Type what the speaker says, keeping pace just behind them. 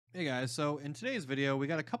Hey guys, so in today's video, we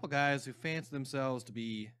got a couple guys who fancy themselves to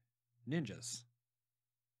be ninjas.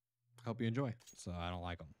 Hope you enjoy. So I don't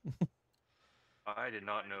like them. I did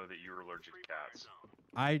not know that you were allergic to cats.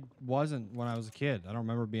 I wasn't when I was a kid. I don't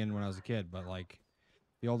remember being when I was a kid, but like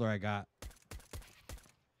the older I got,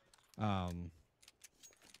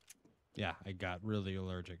 yeah, I got really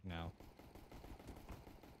allergic now.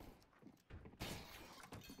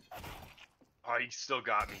 Oh, he still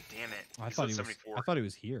got me. Damn it. I thought he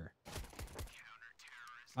was here.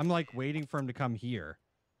 I'm like waiting for him to come here.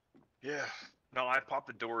 Yeah. No, I popped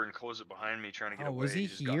the door and closed it behind me trying to get away. Was he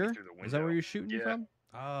just got me here? through the window. Is that where you're shooting Yeah. from?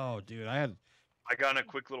 Oh, dude, I got in a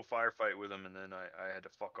quick little firefight with him, and then I had to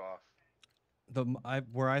fuck off.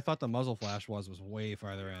 Where I thought the muzzle flash was way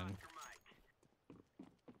farther in.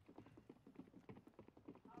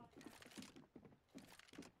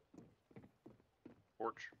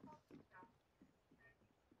 Porch.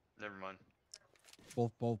 Never mind.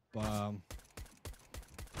 Both.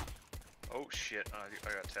 Oh shit! I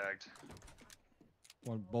got tagged.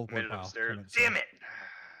 Both Made it upstairs. Damn it!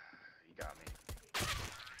 You got me.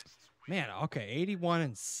 Man, okay, 81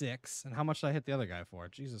 and 6. And how much did I hit the other guy for?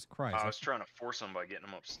 Jesus Christ. I was trying to force him by getting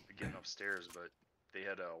upstairs, but they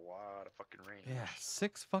had a lot of fucking range. Yeah,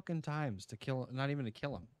 6 fucking times to kill, not even to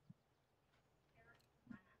kill him.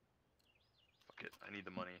 Fuck it, I need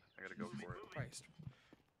the money. I gotta go for it. Christ.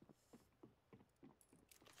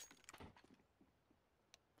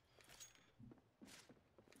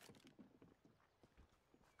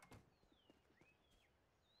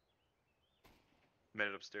 Made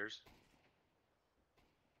it upstairs.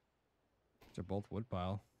 They're both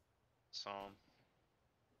woodpile. Saw him.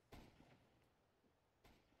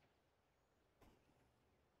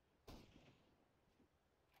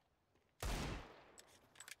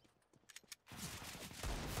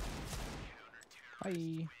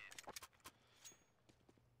 Bye.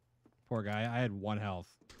 Poor guy. I had 1 health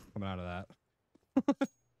coming out of that.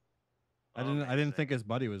 I didn't think his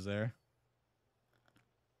buddy was there.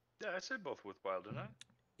 Yeah, I said both with wild, didn't I?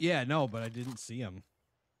 Yeah, no, but I didn't see him.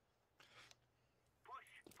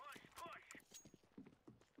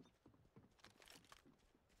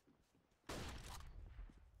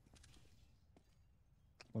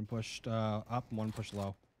 One pushed up, and one pushed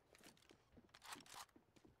low.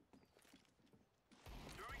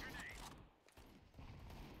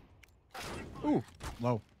 Ooh,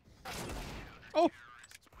 low. Oh,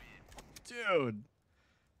 dude.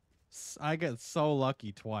 I get so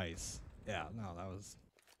lucky twice. Yeah, no, that was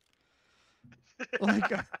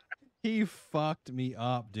like he fucked me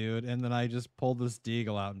up, dude. And then I just pulled this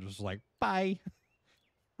deagle out and just like, bye.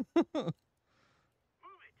 I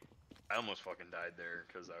almost fucking died there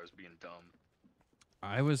because I was being dumb.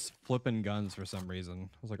 I was flipping guns for some reason.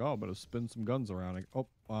 I was like, oh, I'm gonna spin some guns around. Like, oh,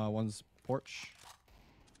 one's porch.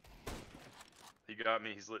 He got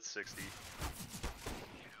me. He's lit 60.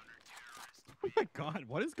 Oh my god,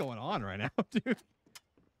 what is going on right now, dude?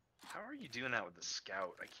 How are you doing that with the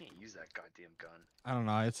scout? I can't use that goddamn gun. I don't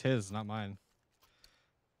know. It's his, not mine.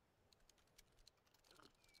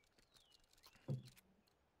 We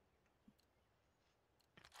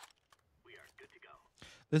are good to go.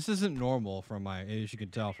 This isn't normal from my, as you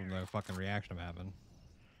can tell from the fucking reaction I'm having.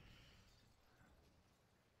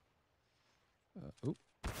 Oop.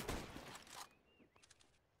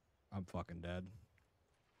 I'm fucking dead.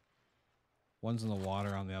 One's in the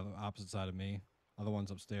water on the opposite side of me. Other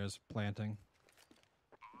one's upstairs planting.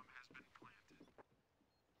 Bomb has been planted.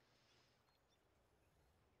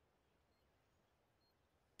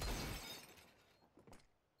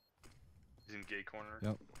 He's in gate corner.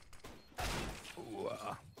 Yep. Ooh,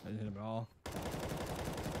 I didn't hit him at all.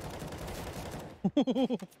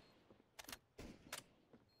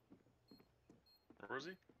 Where was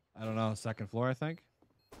he? I don't know. 2nd floor, I think.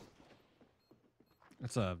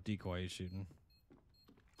 It's a decoy he's shooting.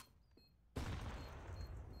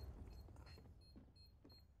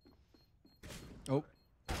 Oh.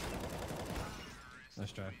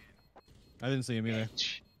 Nice try. I didn't see him either.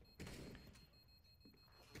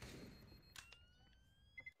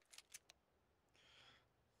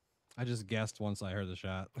 I just guessed once I heard the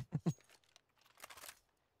shot. Let's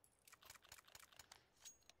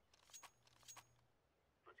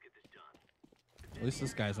get this done. At least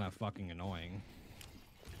this guy's not fucking annoying.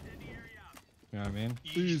 You know what I mean?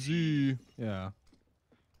 Easy. Yeah.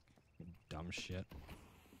 Dumb shit.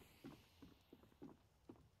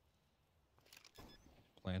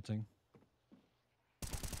 Planting.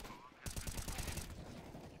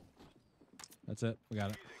 That's it. We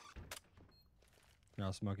got it. Here,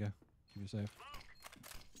 I'll smoke you. Keep you safe.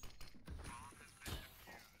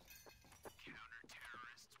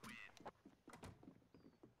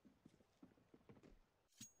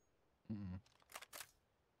 Mm-mm.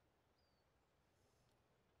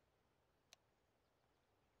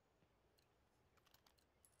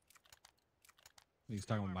 He's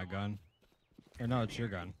talking about my gun. Or no, it's your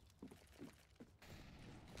gun.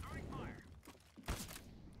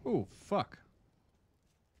 Ooh, fuck.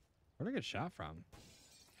 Where'd I get shot from?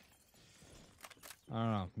 I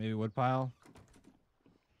don't know. Maybe woodpile?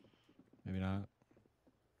 Maybe not.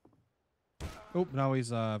 Oh, no, he's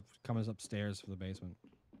coming upstairs for the basement.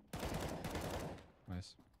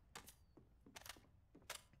 Nice.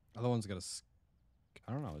 Other one's got a...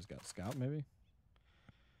 I don't know. He's got a scout, maybe?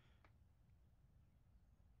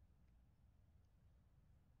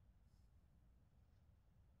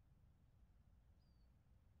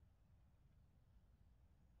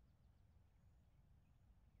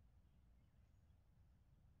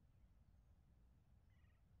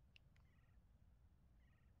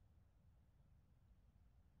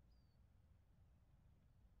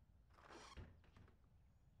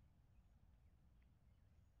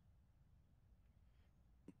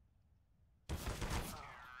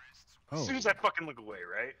 As Oh. soon as I fucking look away,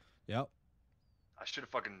 right? Yep. I should have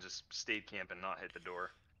fucking just stayed camp and not hit the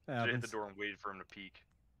door. It Should have hit happens. the door and waited for him to peek.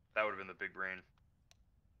 That would have been the big brain.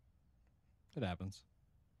 It happens.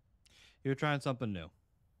 You were trying something new.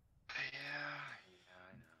 Yeah,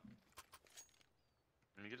 I know.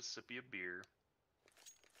 Let me get a sippy of beer.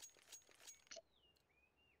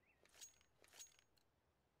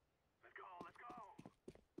 Let's go.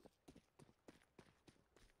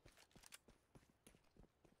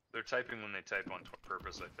 They're typing when they type on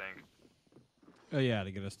purpose, I think. Oh, yeah,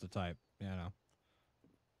 to get us to type. Yeah, I know.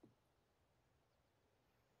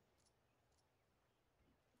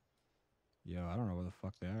 Yo, I don't know where the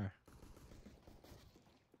fuck they are.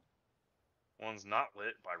 One's not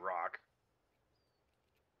lit by rock.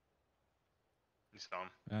 You saw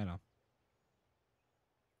him. I know.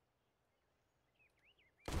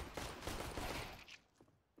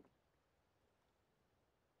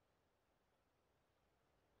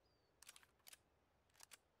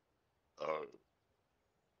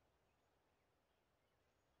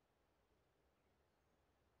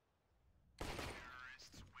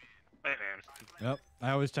 Hey, man. Yep. I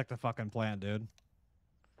always check the fucking plant, dude.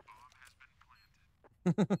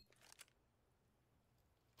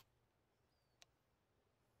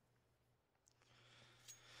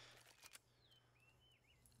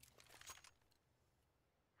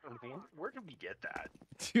 Where did we get that?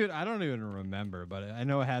 Dude, I don't even remember, but I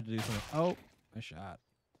know I had to do something. Oh, I shot.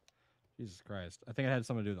 Jesus Christ. I think it had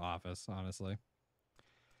something to do with Office, honestly.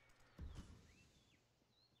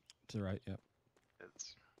 To the right, yep.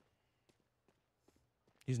 It's...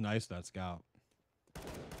 He's nice, that scout.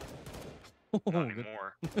 Not Good.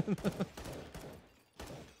 anymore.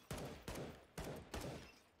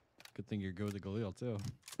 Good thing you're good with the Galil, too.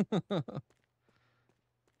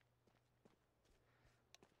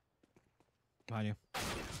 Behind you.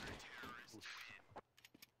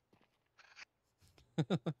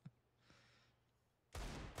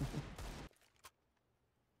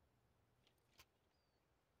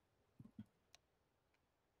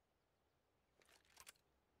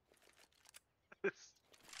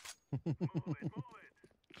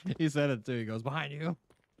 He said it too. He goes, behind you.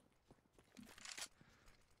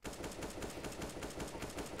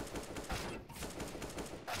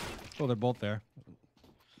 Oh, they're both there.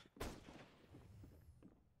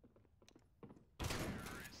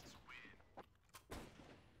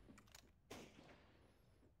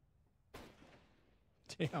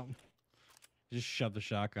 Damn. He just shoved the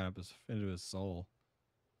shotgun up into his soul.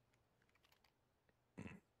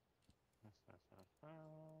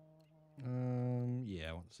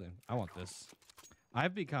 Yeah, I want the same. I want this.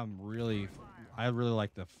 I've become really, I really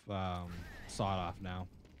like the sawed off now.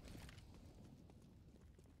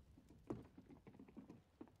 I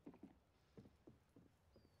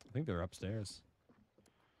think they're upstairs.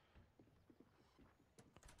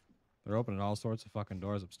 They're opening all sorts of fucking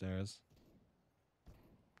doors upstairs.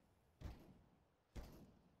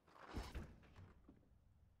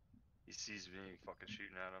 He sees me fucking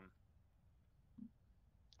shooting at him.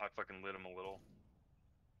 I fucking lit him a little.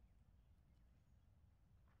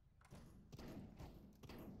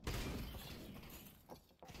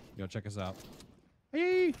 Go check us out.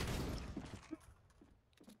 Hey!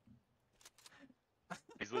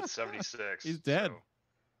 He's lit 76. He's dead. So...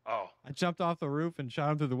 Oh. I jumped off the roof and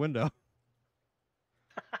shot him through the window.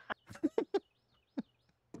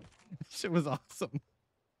 Shit was awesome.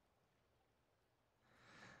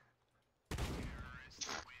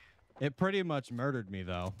 It pretty much murdered me,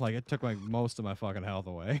 though. Like, it took like most of my fucking health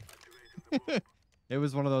away. It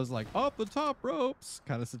was one of those, like, off the top ropes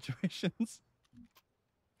kind of situations.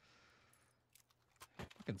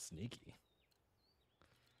 Fucking sneaky.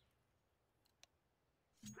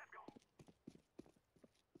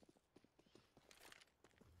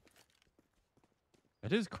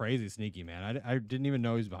 It is crazy sneaky, man. I didn't even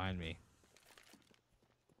know he was behind me.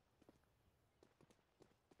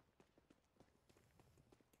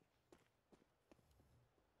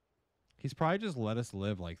 He's probably just let us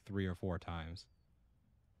live like 3 or 4 times.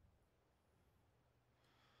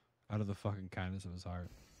 Out of the fucking kindness of his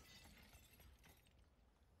heart.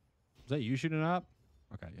 Is that you shooting up?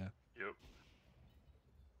 Okay, yeah. Yep.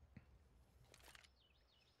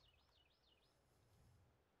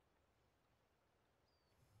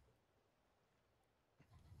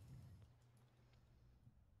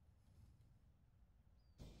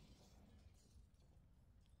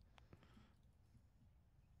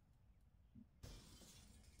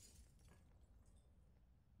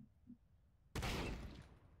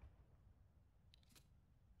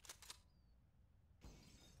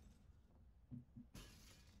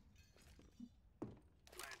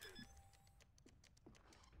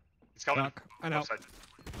 He's coming. Fuck, I know. Outside.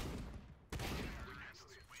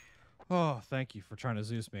 Oh, thank you for trying to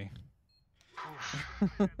Zeus me.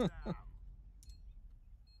 That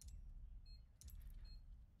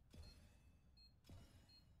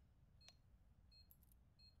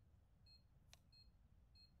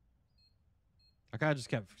guy just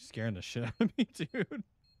kept scaring the shit out of me, dude.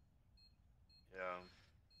 Yeah.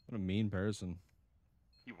 What a mean person.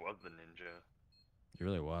 He was the ninja. He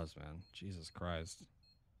really was, man. Jesus Christ.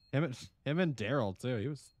 Him and Daryl, too. He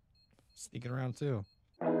was sneaking around, too.